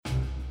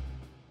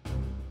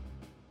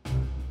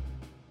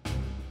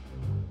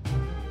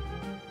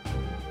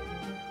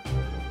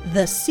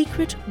The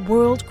Secret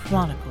World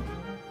Chronicle,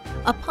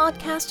 a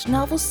podcast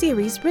novel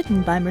series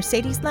written by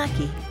Mercedes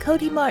Lackey,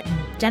 Cody Martin,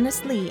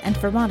 Dennis Lee, and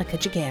Veronica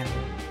Giguere.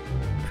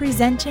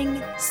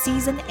 Presenting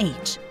Season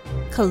 8,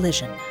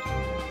 Collision.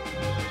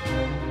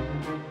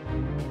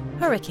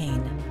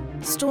 Hurricane,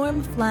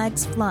 Storm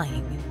Flags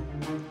Flying.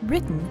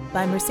 Written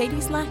by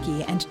Mercedes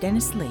Lackey and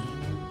Dennis Lee.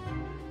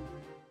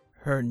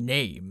 Her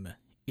name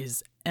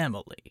is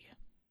Emily.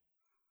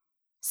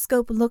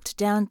 Scope looked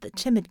down at the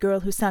timid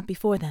girl who sat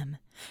before them.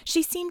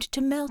 She seemed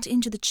to melt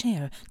into the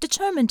chair,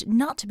 determined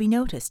not to be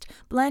noticed,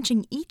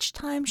 blanching each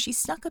time she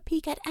snuck a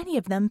peek at any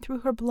of them through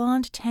her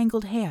blonde,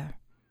 tangled hair.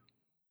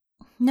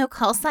 "No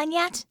call sign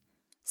yet?"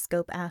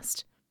 Scope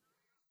asked.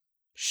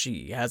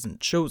 She hasn't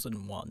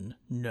chosen one,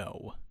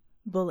 no,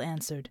 Bull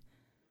answered.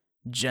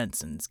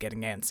 Jensen's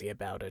getting antsy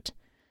about it.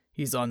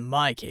 He's on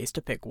my case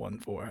to pick one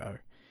for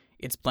her.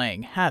 It's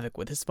playing havoc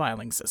with his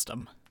filing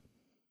system.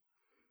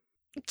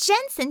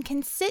 "Jensen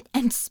can sit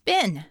and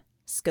spin,"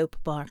 Scope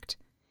barked.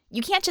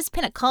 "You can't just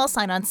pin a call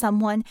sign on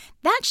someone.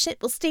 That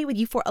shit will stay with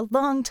you for a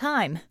long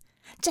time.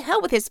 To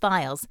hell with his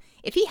files.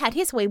 If he had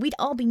his way, we'd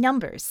all be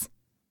numbers."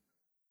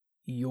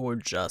 You're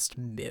just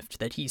miffed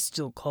that he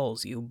still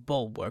calls you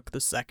Bulwark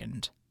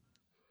II.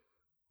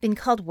 "Been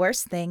called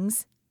worse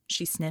things,"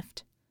 she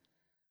sniffed.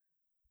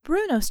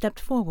 Bruno stepped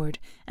forward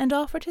and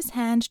offered his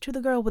hand to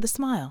the girl with a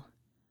smile.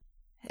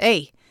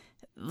 "Hey,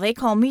 they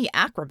call me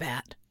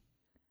Acrobat."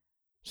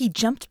 He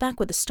jumped back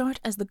with a start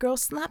as the girl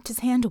slapped his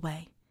hand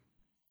away.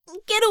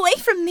 "Get away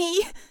from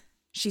me!"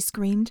 she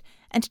screamed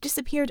and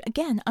disappeared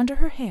again under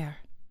her hair.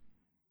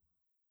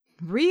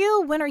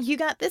 "Real winner you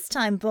got this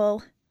time,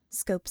 Bull,"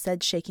 Scope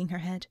said, shaking her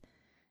head.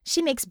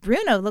 "She makes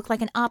Bruno look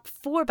like an Op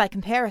 4 by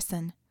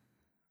comparison."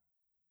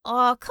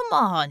 "Aw, come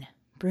on,"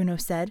 Bruno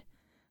said.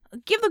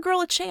 "Give the girl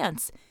a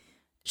chance.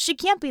 She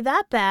can't be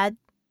that bad.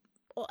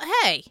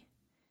 Hey!"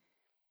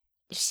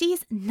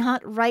 "She's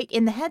not right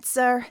in the head,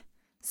 sir,"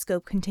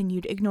 Scope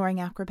continued, ignoring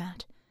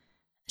Acrobat.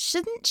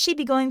 "Shouldn't she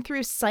be going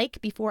through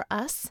psych before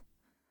us?"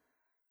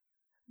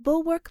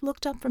 Bulwark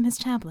looked up from his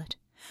tablet.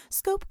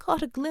 Scope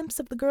caught a glimpse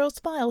of the girl's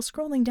file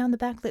scrolling down the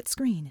backlit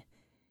screen.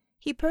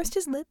 He pursed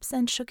his lips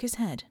and shook his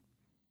head.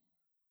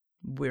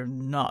 "We're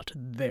not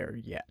there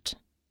yet,"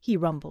 he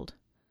rumbled.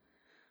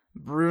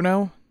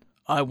 "Bruno,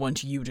 I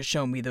want you to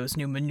show me those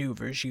new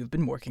maneuvers you've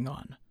been working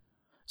on.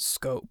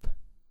 Scope,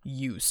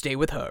 you stay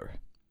with her."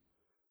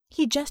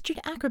 He gestured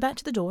Acrobat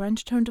to the door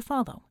and turned to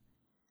follow.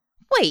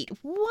 "Wait,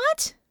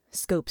 what?"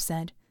 Scope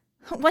said.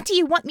 "What do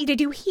you want me to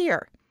do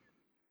here?"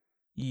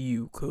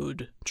 "You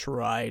could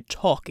try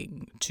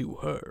talking to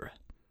her,"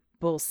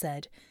 Bull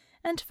said,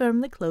 and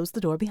firmly closed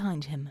the door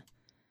behind him.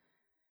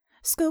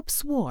 Scope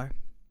swore.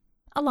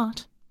 A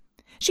lot.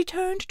 She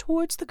turned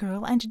towards the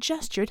girl and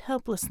gestured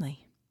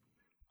helplessly.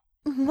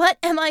 "What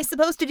am I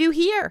supposed to do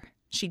here?"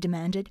 she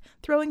demanded,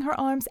 throwing her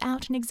arms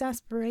out in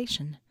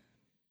exasperation.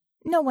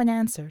 No one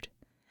answered.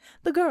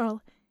 The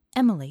girl,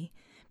 Emily,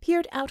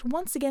 peered out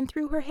once again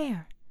through her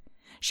hair.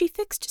 She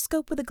fixed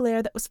Scope with a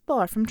glare that was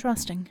far from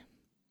trusting.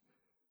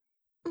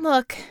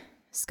 "Look,"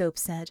 Scope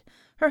said,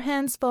 her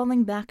hands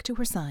falling back to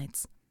her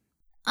sides.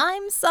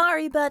 "I'm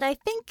sorry, but I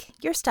think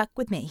you're stuck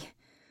with me.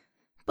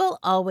 Bull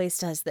always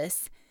does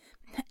this.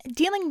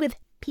 Dealing with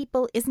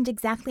people isn't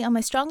exactly on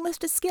my strong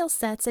list of skill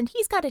sets, and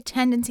he's got a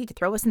tendency to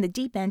throw us in the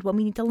deep end when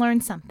we need to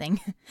learn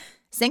something.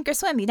 Sink or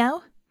swim, you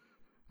know?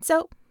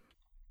 So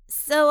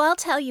I'll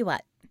tell you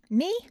what.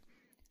 Me?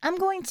 I'm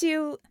going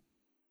to—"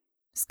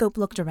 Scope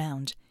looked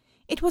around.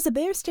 It was a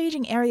bare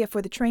staging area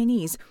for the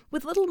trainees,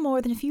 with little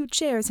more than a few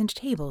chairs and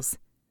tables.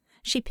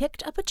 She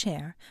picked up a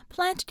chair,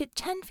 planted it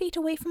 10 feet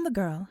away from the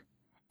girl,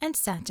 and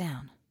sat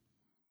down.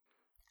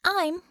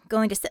 "I'm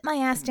going to sit my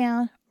ass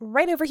down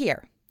right over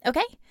here,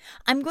 okay?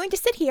 I'm going to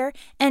sit here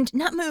and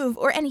not move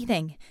or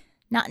anything.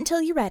 Not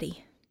until you're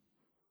ready."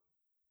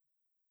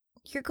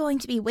 "You're going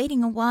to be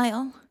waiting a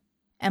while,"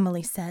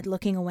 Emily said,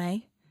 looking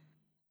away.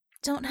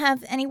 "Don't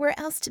have anywhere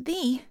else to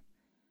be."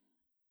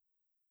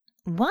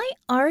 "Why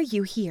are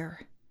you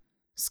here?"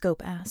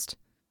 Scope asked.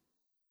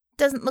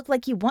 "Doesn't look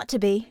like you want to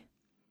be."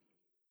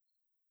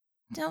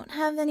 "Don't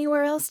have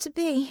anywhere else to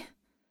be,"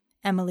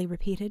 Emily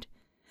repeated.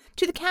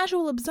 To the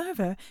casual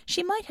observer,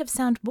 she might have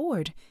sounded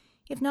bored,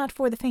 if not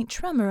for the faint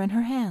tremor in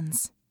her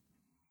hands.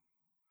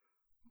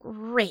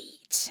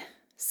 "Great,"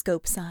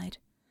 Scope sighed.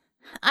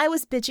 "I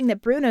was bitching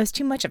that Bruno's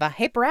too much of a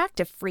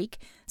hyperactive freak,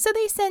 so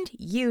they send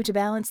you to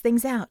balance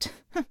things out.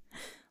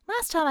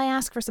 Last time I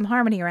asked for some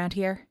harmony around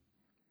here."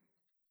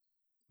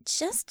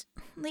 "Just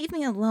leave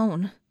me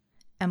alone,"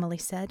 Emily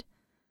said.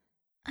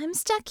 "I'm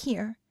stuck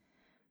here.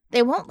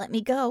 They won't let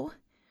me go.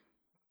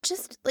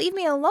 Just leave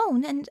me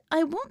alone, and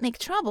I won't make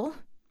trouble."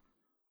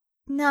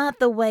 "Not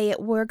the way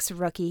it works,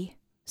 rookie,"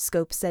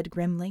 Scope said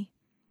grimly.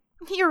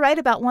 "You're right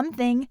about one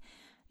thing.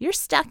 You're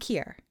stuck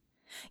here.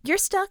 You're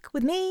stuck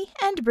with me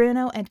and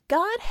Bruno, and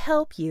God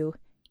help you,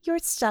 you're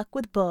stuck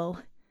with Bull.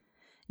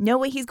 No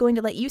way he's going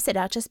to let you sit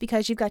out just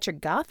because you've got your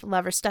goth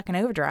lover stuck in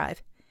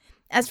overdrive.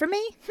 As for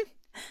me,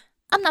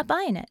 I'm not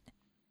buying it.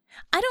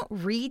 I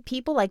don't read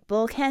people like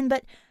Bull can,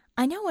 but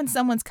I know when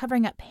someone's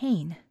covering up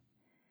pain.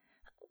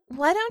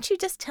 Why don't you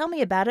just tell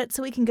me about it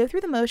so we can go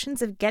through the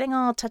motions of getting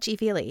all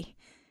touchy-feely?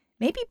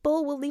 Maybe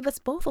Bull will leave us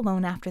both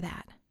alone after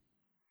that.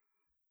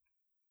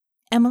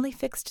 Emily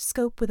fixed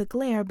Scope with a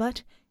glare,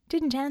 but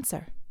didn't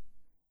answer.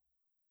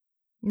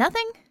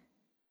 Nothing?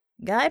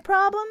 Guy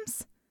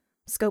problems?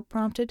 Scope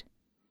prompted.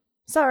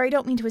 Sorry,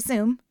 don't mean to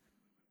assume.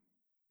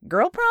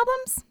 Girl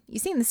problems? You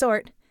seem the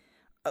sort.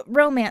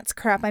 Romance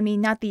crap, I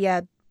mean, not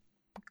the,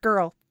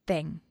 girl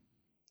thing.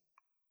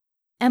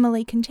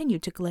 Emily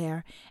continued to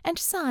glare, and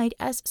sighed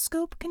as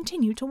Scope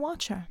continued to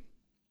watch her.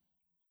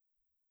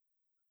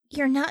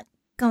 You're not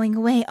going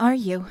away, are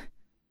you?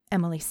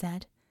 Emily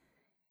said.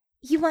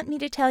 You want me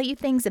to tell you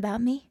things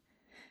about me?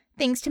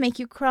 Things to make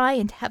you cry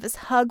and have us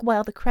hug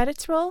while the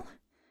credits roll?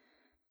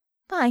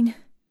 Fine.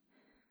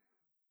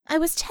 I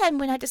was 10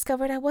 when I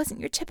discovered I wasn't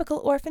your typical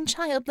orphan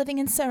child living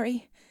in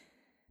Surrey.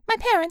 My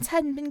parents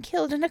hadn't been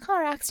killed in a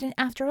car accident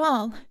after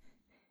all.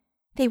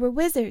 They were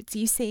wizards,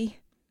 you see.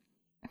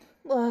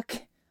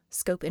 Look,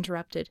 Scope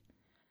interrupted.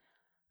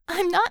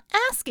 I'm not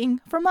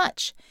asking for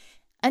much,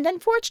 and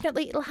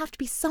unfortunately it'll have to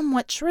be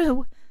somewhat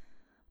true.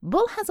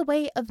 Bull has a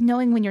way of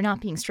knowing when you're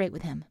not being straight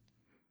with him.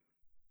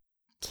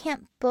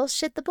 Can't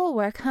bullshit the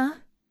bulwark, huh?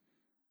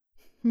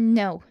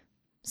 No,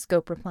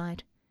 Scope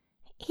replied.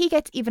 He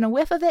gets even a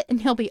whiff of it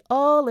and he'll be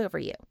all over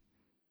you.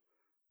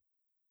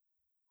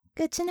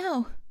 Good to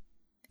know,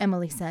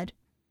 Emily said.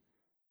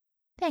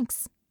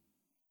 Thanks.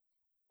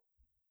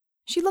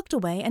 She looked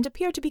away and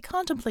appeared to be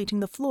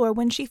contemplating the floor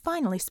when she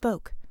finally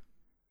spoke.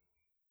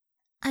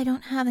 I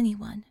don't have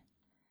anyone.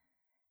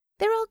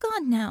 They're all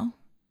gone now.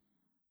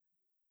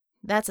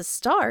 That's a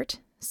start,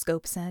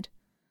 Scope said.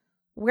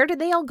 Where did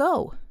they all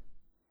go?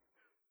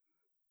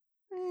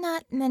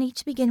 Not many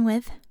to begin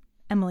with,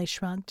 Emily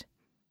shrugged.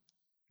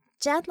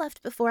 Dad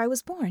left before I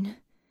was born.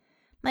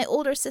 My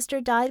older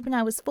sister died when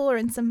I was 4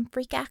 in some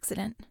freak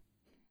accident.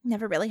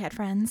 Never really had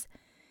friends.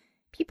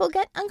 People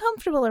get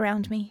uncomfortable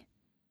around me.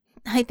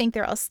 I think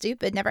they're all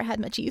stupid, never had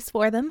much use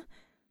for them.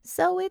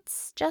 So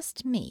it's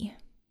just me.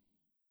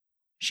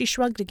 She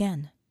shrugged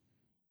again.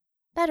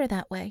 Better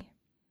that way.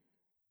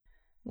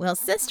 Well,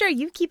 sister,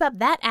 you keep up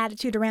that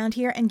attitude around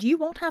here and you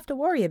won't have to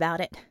worry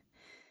about it.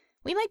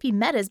 We might be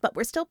metas, but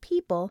we're still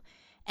people,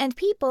 and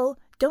people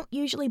don't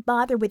usually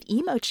bother with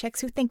emo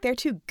chicks who think they're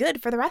too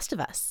good for the rest of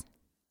us.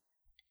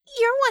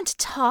 You're one to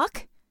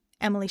talk,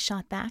 Emily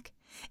shot back.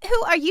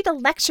 Who are you to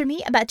lecture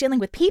me about dealing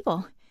with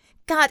people?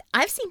 God,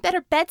 I've seen better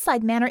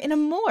bedside manner in a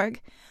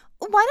morgue.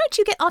 Why don't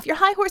you get off your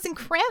high horse and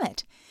cram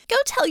it? Go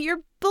tell your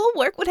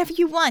bulwark whatever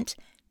you want.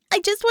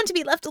 I just want to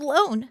be left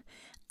alone.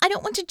 I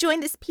don't want to join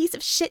this piece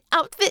of shit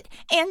outfit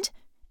and...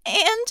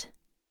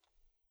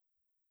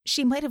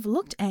 She might have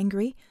looked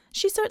angry.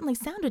 She certainly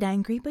sounded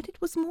angry, but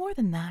it was more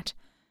than that.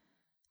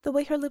 The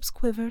way her lips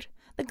quivered,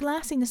 the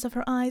glassiness of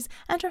her eyes,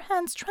 and her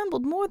hands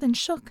trembled more than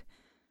shook.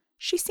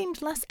 She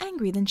seemed less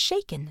angry than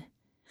shaken.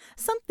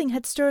 Something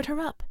had stirred her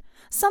up,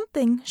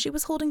 something she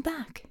was holding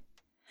back.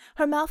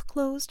 Her mouth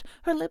closed,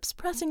 her lips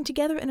pressing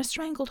together in a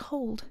strangled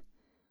hold.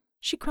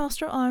 She crossed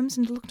her arms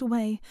and looked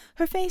away,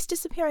 her face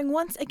disappearing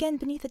once again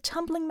beneath a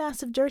tumbling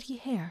mass of dirty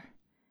hair.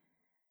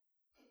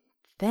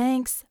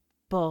 Thanks,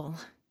 Bull,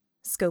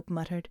 Scope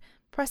muttered,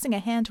 pressing a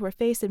hand to her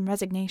face in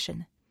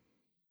resignation.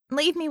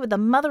 Leave me with the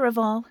mother of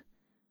all.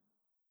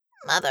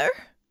 Mother,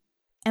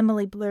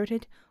 Emily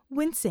blurted,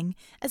 wincing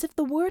as if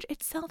the word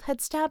itself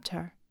had stabbed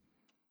her.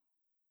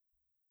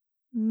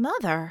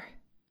 Mother,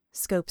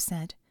 Scope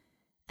said,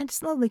 and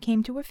slowly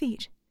came to her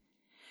feet.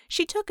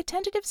 She took a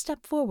tentative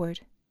step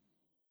forward.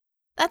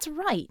 That's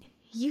right,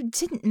 you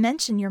didn't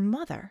mention your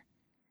mother.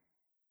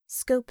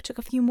 Scope took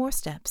a few more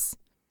steps.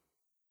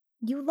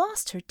 You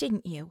lost her,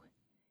 didn't you?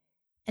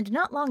 And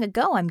not long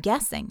ago, I'm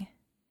guessing.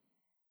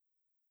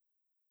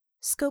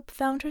 Scope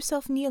found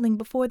herself kneeling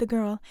before the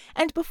girl,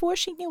 and before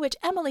she knew it,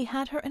 Emily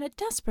had her in a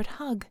desperate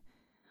hug.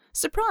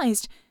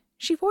 Surprised,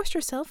 she forced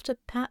herself to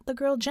pat the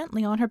girl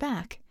gently on her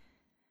back.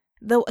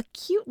 Though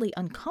acutely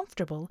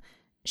uncomfortable,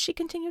 she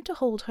continued to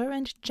hold her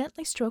and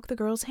gently stroke the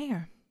girl's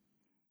hair.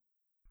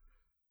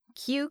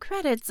 Cue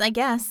credits, I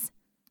guess,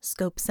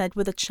 Scope said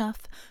with a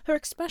chuff, her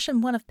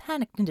expression one of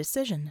panicked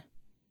indecision.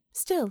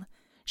 Still,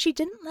 she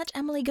didn't let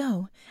Emily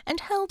go, and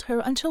held her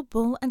until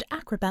Bull and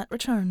Acrobat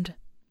returned.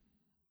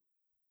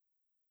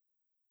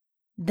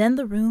 Then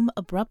the room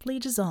abruptly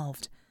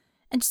dissolved,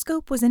 and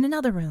Scope was in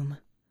another room.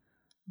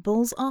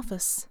 Bull's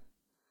office.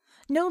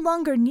 No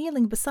longer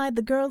kneeling beside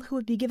the girl who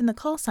would be given the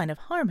call sign of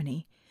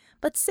Harmony,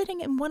 but sitting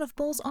in one of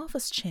Bull's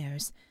office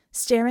chairs,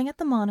 staring at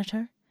the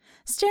monitor,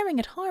 staring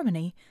at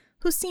Harmony,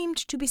 who seemed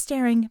to be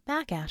staring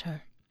back at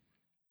her.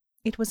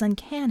 It was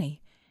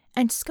uncanny,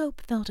 and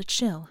Scope felt a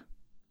chill.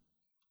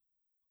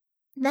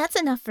 That's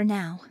enough for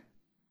now,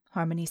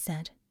 Harmony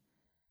said.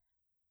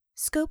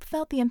 Scope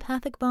felt the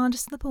empathic bond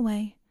slip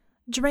away,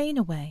 drain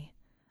away,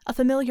 a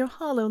familiar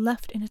hollow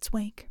left in its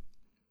wake.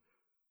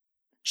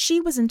 She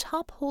was in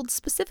top hold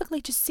specifically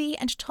to see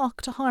and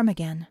talk to Harm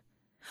again.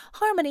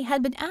 Harmony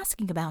had been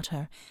asking about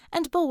her,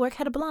 and Bulwark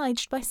had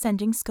obliged by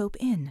sending Scope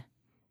in.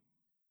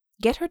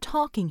 Get her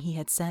talking, he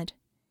had said.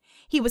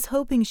 He was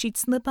hoping she'd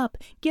slip up,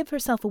 give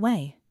herself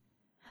away.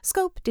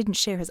 Scope didn't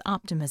share his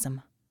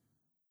optimism.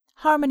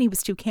 Harmony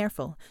was too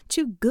careful,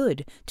 too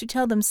good, to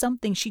tell them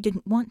something she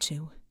didn't want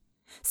to.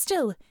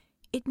 Still,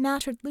 it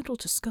mattered little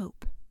to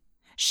Scope.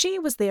 She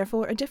was there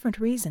for a different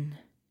reason.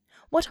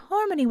 What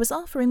Harmony was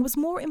offering was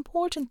more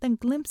important than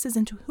glimpses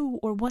into who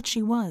or what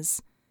she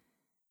was.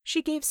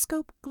 She gave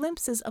Scope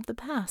glimpses of the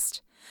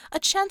past, a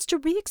chance to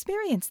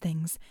re-experience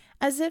things,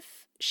 as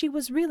if she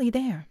was really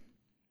there.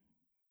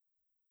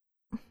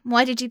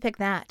 "Why did you pick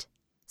that?"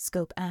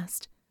 Scope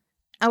asked.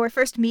 "Our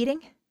first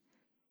meeting?"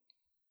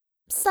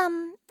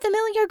 "Some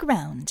familiar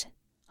ground,"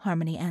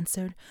 Harmony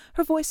answered,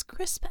 her voice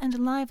crisp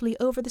and lively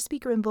over the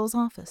speaker in Bull's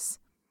office.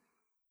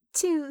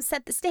 "To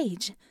set the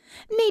stage.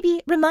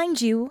 Maybe remind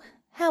you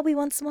how we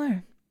once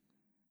were."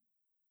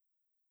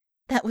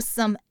 "That was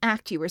some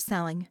act you were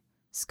selling,"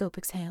 Scope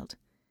exhaled.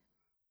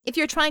 "If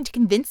you're trying to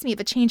convince me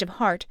of a change of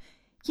heart,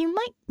 you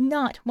might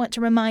not want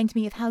to remind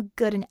me of how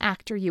good an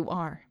actor you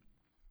are."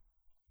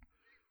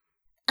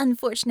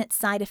 "Unfortunate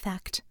side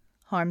effect,"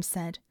 Harm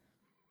said.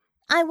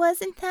 "I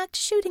was, in fact,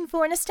 shooting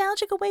for a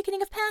nostalgic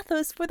awakening of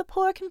pathos for the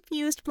poor,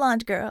 confused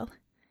blonde girl.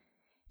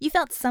 You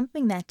felt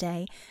something that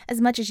day,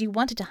 as much as you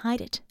wanted to hide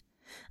it.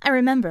 I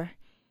remember.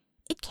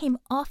 It came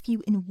off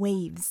you in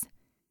waves.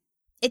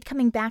 It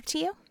coming back to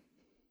you?"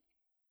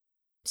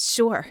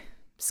 "Sure,"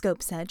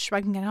 Scope said,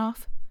 shrugging it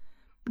off.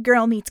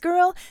 "Girl meets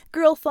girl,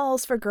 girl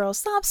falls for girl,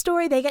 sob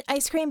story, they get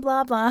ice cream,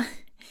 blah, blah.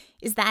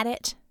 Is that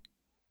it?"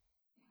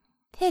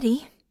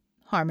 "Pity,"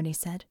 Harmony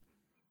said.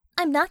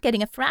 "I'm not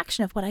getting a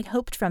fraction of what I'd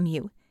hoped from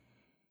you.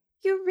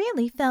 You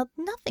really felt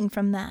nothing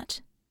from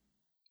that."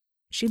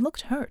 She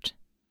looked hurt.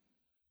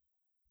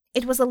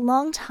 "It was a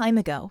long time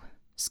ago,"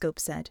 Scope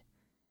said.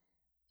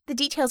 "The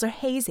details are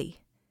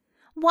hazy.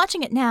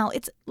 Watching it now,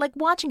 it's like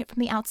watching it from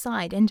the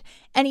outside, and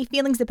any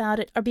feelings about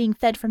it are being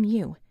fed from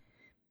you.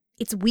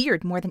 It's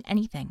weird more than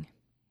anything."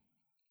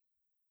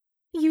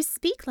 "You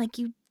speak like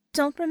you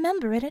don't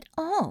remember it at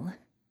all,"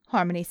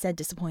 Harmony said,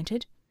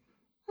 disappointed.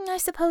 "I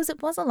suppose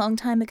it was a long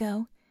time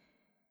ago.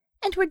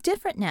 And we're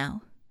different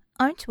now,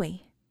 aren't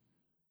we?"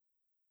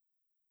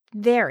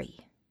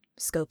 "Very,"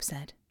 Scope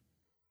said.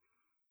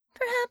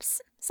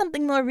 "Perhaps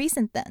something more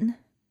recent then,"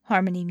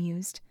 Harmony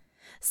mused.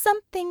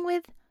 "Something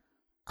with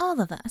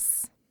all of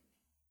us."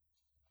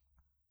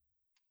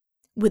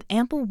 With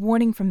ample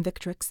warning from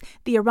Victrix,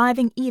 the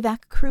arriving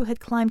evac crew had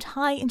climbed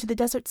high into the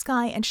desert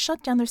sky and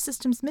shut down their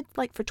systems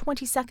mid-flight for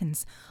 20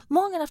 seconds,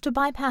 long enough to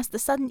bypass the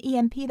sudden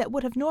EMP that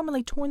would have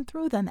normally torn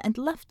through them and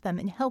left them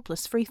in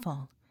helpless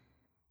freefall.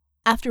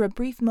 After a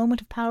brief moment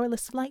of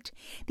powerless flight,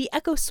 the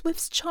Echo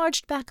Swifts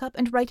charged back up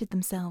and righted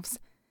themselves.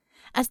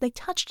 As they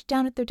touched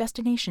down at their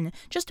destination,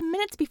 just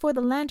minutes before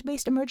the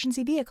land-based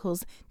emergency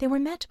vehicles, they were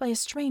met by a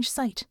strange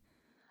sight.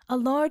 A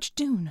large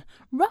dune,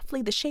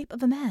 roughly the shape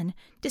of a man,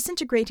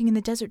 disintegrating in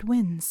the desert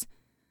winds.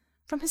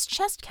 From his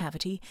chest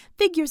cavity,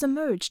 figures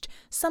emerged,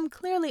 some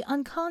clearly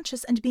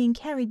unconscious and being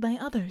carried by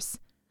others.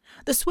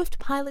 The swift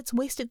pilots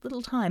wasted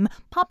little time,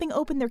 popping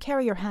open their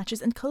carrier hatches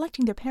and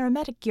collecting their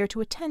paramedic gear to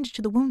attend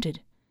to the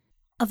wounded.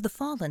 Of the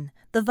fallen,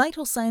 the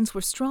vital signs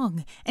were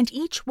strong, and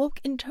each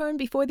woke in turn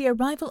before the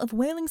arrival of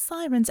wailing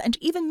sirens and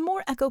even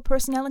more Echo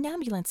personnel and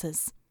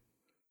ambulances.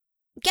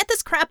 "Get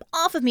this crap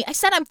off of me! I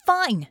said I'm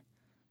fine!"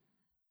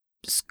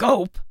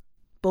 "Scope!"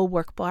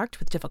 Bulwark barked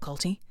with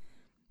difficulty.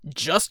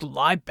 "Just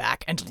lie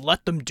back and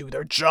let them do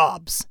their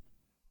jobs."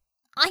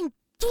 "I'm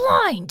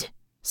blind!"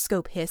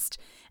 Scope hissed,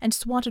 and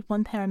swatted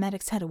one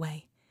paramedic's head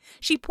away.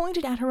 She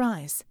pointed at her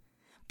eyes.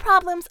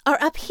 "Problems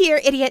are up here,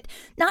 idiot,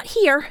 not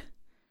here!"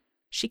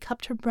 She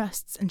cupped her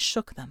breasts and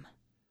shook them.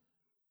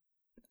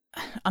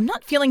 "I'm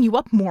not feeling you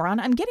up, moron.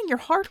 I'm getting your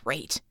heart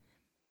rate."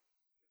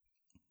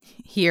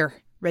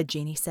 "Here," Red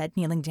Genie said,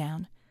 kneeling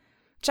down.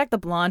 "Check the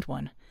blonde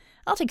one.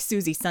 I'll take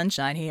Susie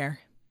Sunshine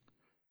here."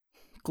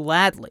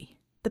 "Gladly."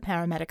 The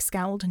paramedic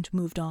scowled and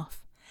moved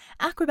off.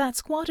 Acrobat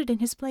squatted in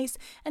his place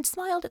and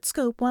smiled at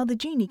Scope while the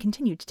genie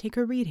continued to take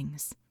her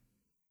readings.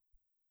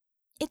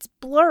 "It's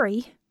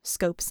blurry,"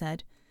 Scope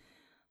said.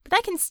 "But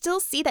I can still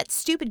see that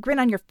stupid grin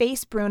on your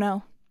face,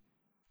 Bruno."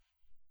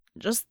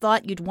 "Just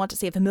thought you'd want to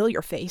see a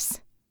familiar face,"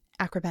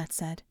 Acrobat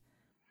said.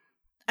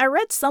 "I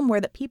read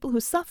somewhere that people who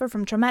suffer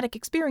from traumatic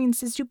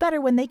experiences do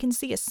better when they can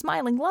see a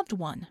smiling loved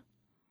one."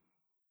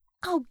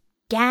 "Oh,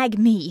 gag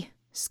me,"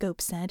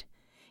 Scope said.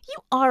 "You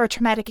are a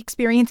traumatic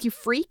experience, you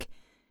freak."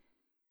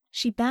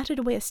 She batted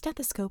away a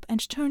stethoscope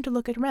and turned to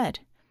look at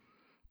Red.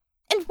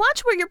 "And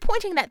watch where you're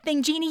pointing that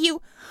thing, Genie,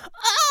 you...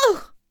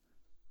 Oh!"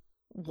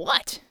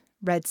 "What?"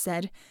 Red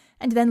said,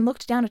 and then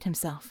looked down at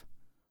himself.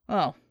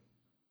 "Oh,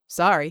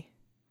 sorry."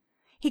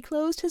 He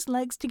closed his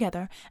legs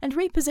together and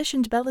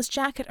repositioned Bella's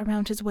jacket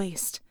around his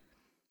waist.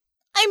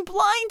 "I'm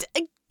blind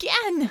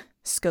again,"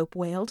 Scope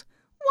wailed.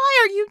 "Why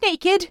are you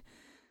naked?"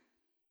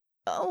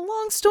 "A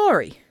long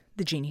story,"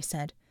 the genie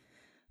said.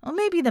 "Well,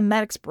 maybe the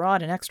medics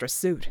brought an extra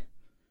suit."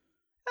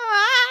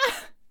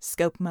 "Ah!"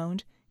 Scope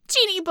moaned.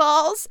 "Genie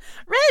balls!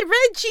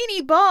 Red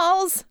genie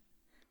balls!"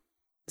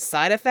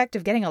 "Side effect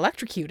of getting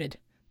electrocuted,"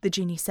 the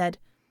genie said.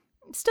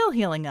 "Still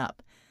healing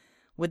up.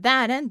 With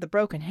that and the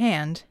broken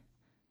hand.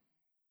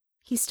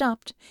 He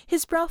stopped,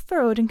 his brow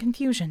furrowed in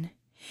confusion.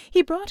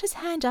 He brought his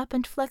hand up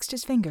and flexed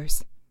his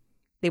fingers.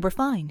 They were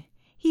fine,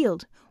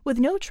 healed, with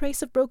no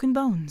trace of broken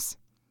bones.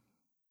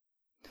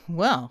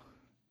 Well,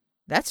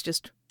 that's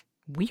just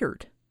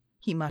weird,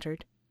 he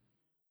muttered.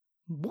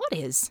 What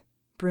is?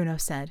 Bruno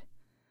said.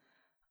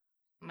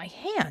 My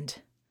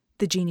hand,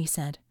 the genie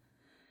said.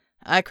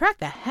 I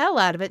cracked the hell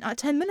out of it not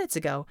 10 minutes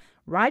ago,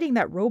 riding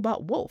that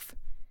robot wolf.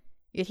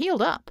 It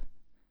healed up.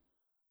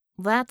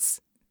 That's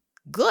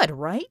good,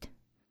 right?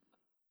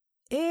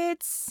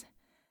 It's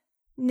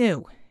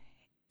new.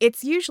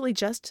 It's usually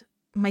just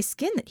my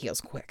skin that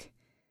heals quick.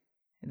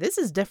 This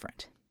is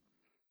different.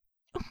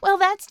 Well,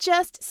 that's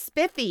just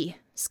spiffy,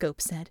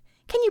 Scope said.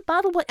 Can you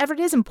bottle whatever it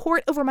is and pour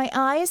it over my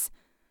eyes?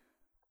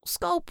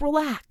 Scope,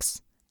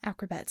 relax,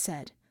 Acrobat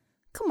said.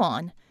 Come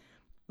on.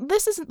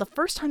 This isn't the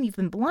first time you've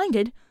been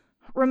blinded.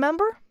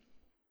 Remember?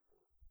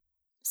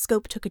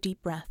 Scope took a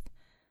deep breath.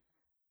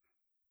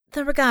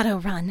 The regatta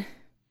run,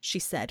 she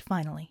said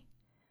finally.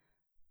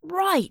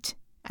 Right,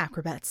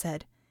 Acrobat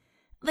said.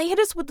 They hit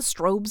us with the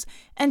strobes,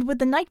 and with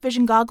the night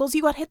vision goggles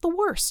you got hit the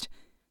worst.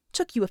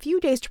 Took you a few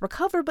days to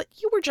recover, but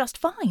you were just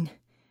fine.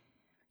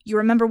 You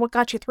remember what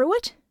got you through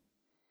it?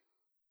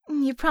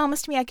 You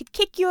promised me I could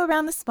kick you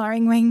around the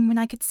sparring ring when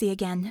I could see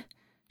again,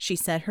 she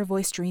said, her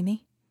voice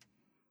dreamy.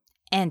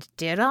 And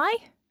did I?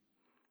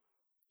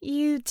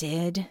 You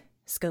did,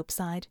 Scope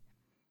sighed.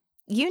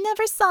 You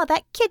never saw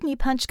that kidney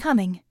punch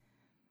coming.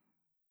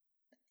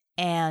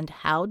 And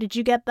how did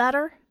you get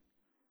better?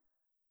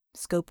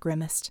 Scope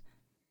grimaced.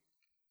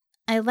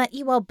 I let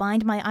you all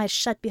bind my eyes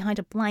shut behind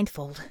a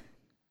blindfold.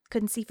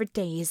 Couldn't see for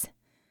days.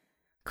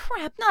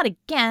 Crap, not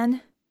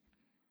again.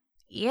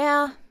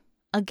 Yeah,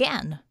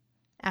 again,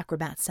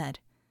 Acrobat said.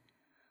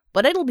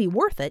 But it'll be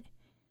worth it.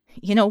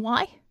 You know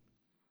why?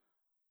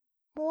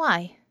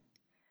 Why?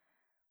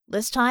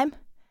 This time,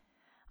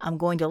 I'm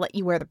going to let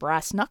you wear the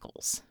brass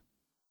knuckles.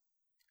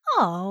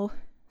 Oh,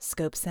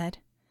 Scope said.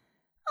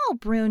 Oh,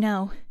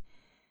 Bruno,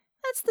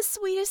 that's the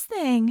sweetest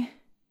thing.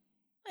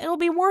 It'll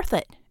be worth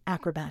it,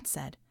 Acrobat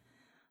said.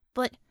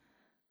 But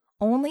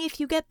only if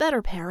you get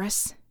better,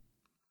 Paris.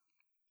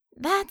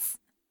 That's...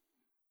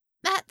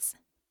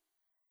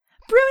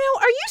 Bruno,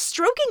 are you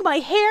stroking my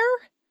hair?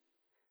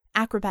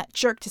 Acrobat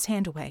jerked his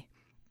hand away.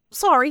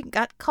 Sorry,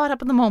 got caught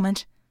up in the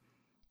moment.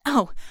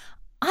 Oh,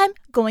 I'm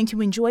going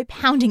to enjoy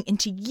pounding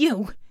into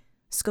you,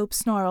 Scope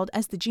snarled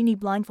as the genie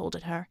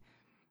blindfolded her.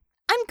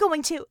 I'm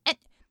going to... And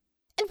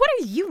what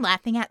are you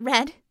laughing at,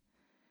 Red?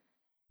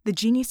 The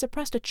genie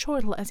suppressed a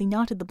chortle as he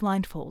knotted the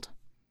blindfold.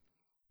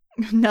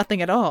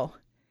 Nothing at all.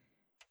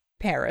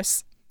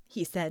 Paris,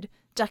 he said,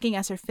 ducking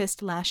as her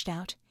fist lashed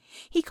out.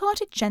 He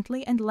caught it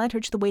gently and led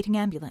her to the waiting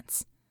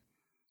ambulance.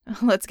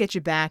 Let's get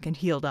you back and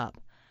healed up.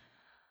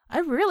 I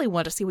really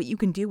want to see what you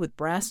can do with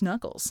brass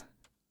knuckles.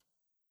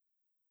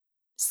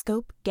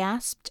 Scope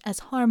gasped as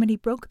Harmony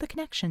broke the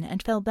connection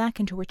and fell back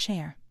into her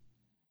chair.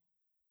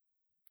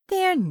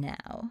 There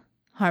now,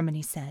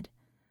 Harmony said.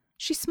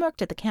 She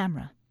smirked at the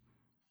camera.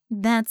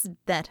 That's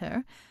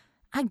better.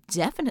 I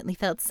definitely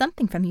felt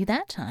something from you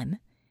that time.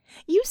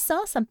 You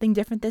saw something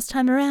different this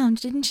time around,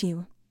 didn't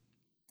you?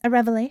 A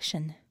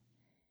revelation.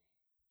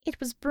 It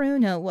was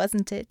Bruno,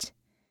 wasn't it?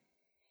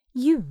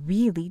 You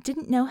really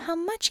didn't know how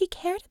much he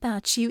cared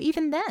about you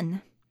even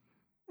then.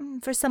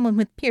 For someone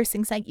with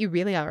piercing sight, you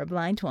really are a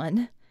blind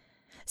one.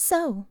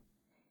 So,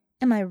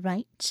 am I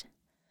right?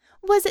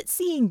 Was it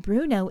seeing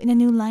Bruno in a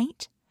new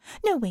light?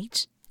 No,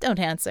 wait, don't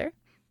answer.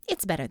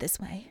 It's better this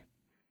way.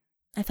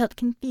 I felt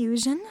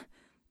confusion,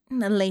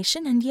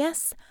 elation, and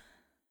yes,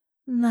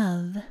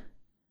 love.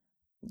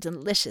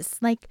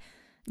 Delicious, like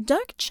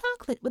dark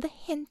chocolate with a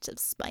hint of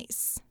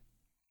spice.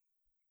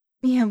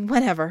 Yeah,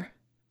 whatever,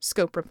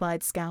 Scope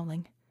replied,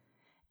 scowling.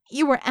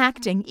 You were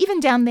acting, even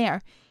down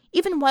there,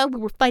 even while we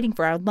were fighting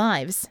for our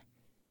lives.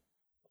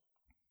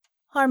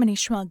 Harmony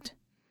shrugged.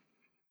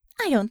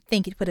 I don't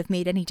think it would have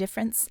made any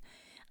difference.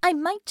 I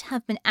might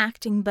have been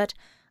acting, but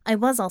I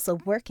was also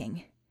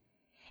working.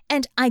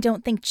 And I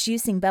don't think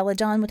juicing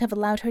Belladonna would have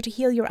allowed her to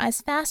heal your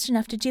eyes fast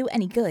enough to do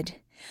any good.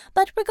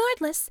 But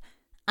regardless,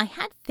 I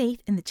had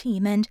faith in the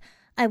team, and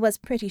I was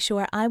pretty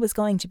sure I was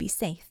going to be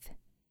safe.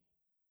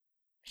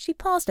 She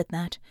paused at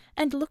that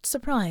and looked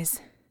surprised.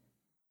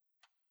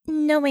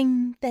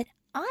 Knowing that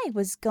I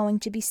was going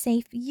to be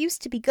safe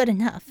used to be good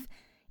enough.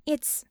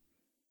 It's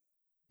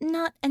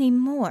not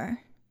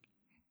anymore.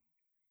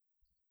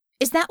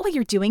 Is that why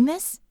you're doing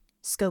this?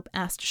 Scope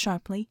asked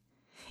sharply.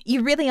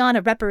 You really on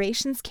a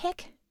reparations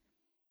kick?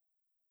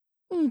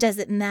 Does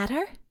it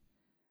matter?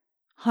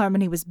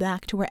 Harmony was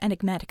back to her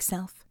enigmatic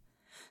self.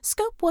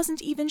 Scope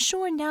wasn't even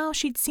sure now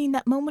she'd seen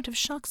that moment of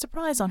shocked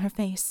surprise on her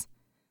face.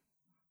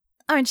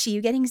 Aren't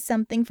you getting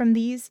something from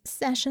these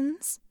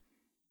sessions?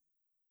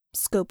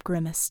 Scope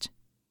grimaced.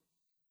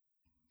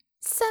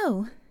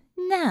 So,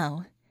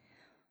 now,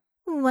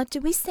 what do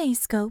we say,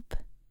 Scope?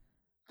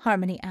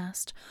 Harmony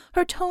asked,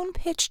 her tone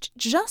pitched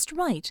just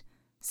right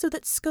so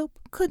that Scope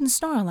couldn't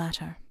snarl at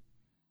her.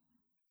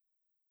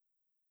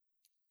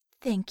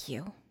 Thank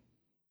you,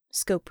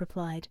 Scope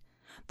replied,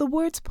 the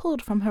words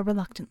pulled from her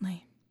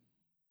reluctantly.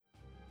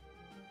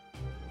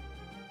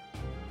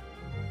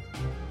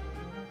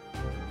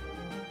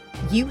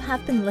 You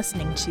have been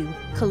listening to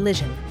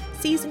Collision,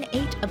 Season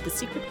 8 of the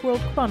Secret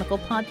World Chronicle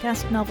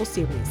podcast novel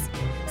series.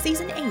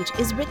 Season 8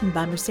 is written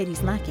by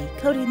Mercedes Lackey,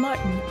 Cody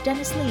Martin,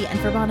 Dennis Lee, and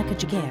Veronica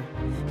Giguere.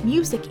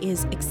 Music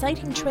is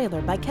Exciting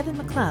Trailer by Kevin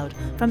MacLeod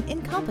from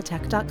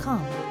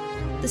Incompetech.com.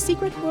 The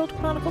Secret World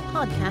Chronicle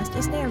podcast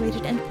is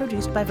narrated and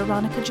produced by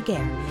Veronica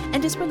Giguere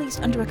and is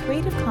released under a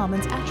Creative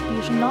Commons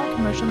Attribution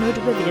Non-Commercial No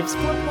Derivatives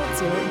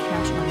 4.0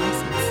 International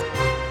License.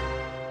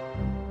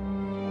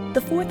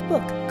 The fourth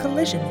book,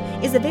 Collision,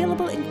 is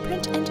available in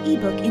print and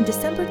ebook in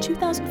December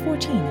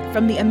 2014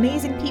 from the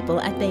amazing people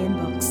at Baen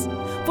Books.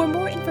 For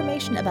more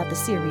information about the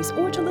series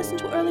or to listen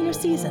to earlier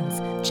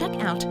seasons, check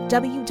out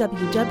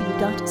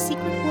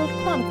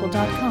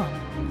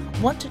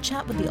www.secretworldchronicle.com. Want to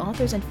chat with the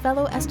authors and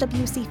fellow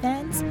SWC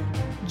fans?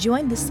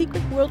 Join the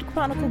Secret World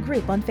Chronicle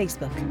group on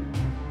Facebook.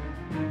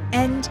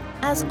 And,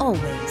 as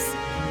always,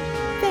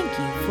 thank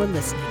you for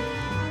listening.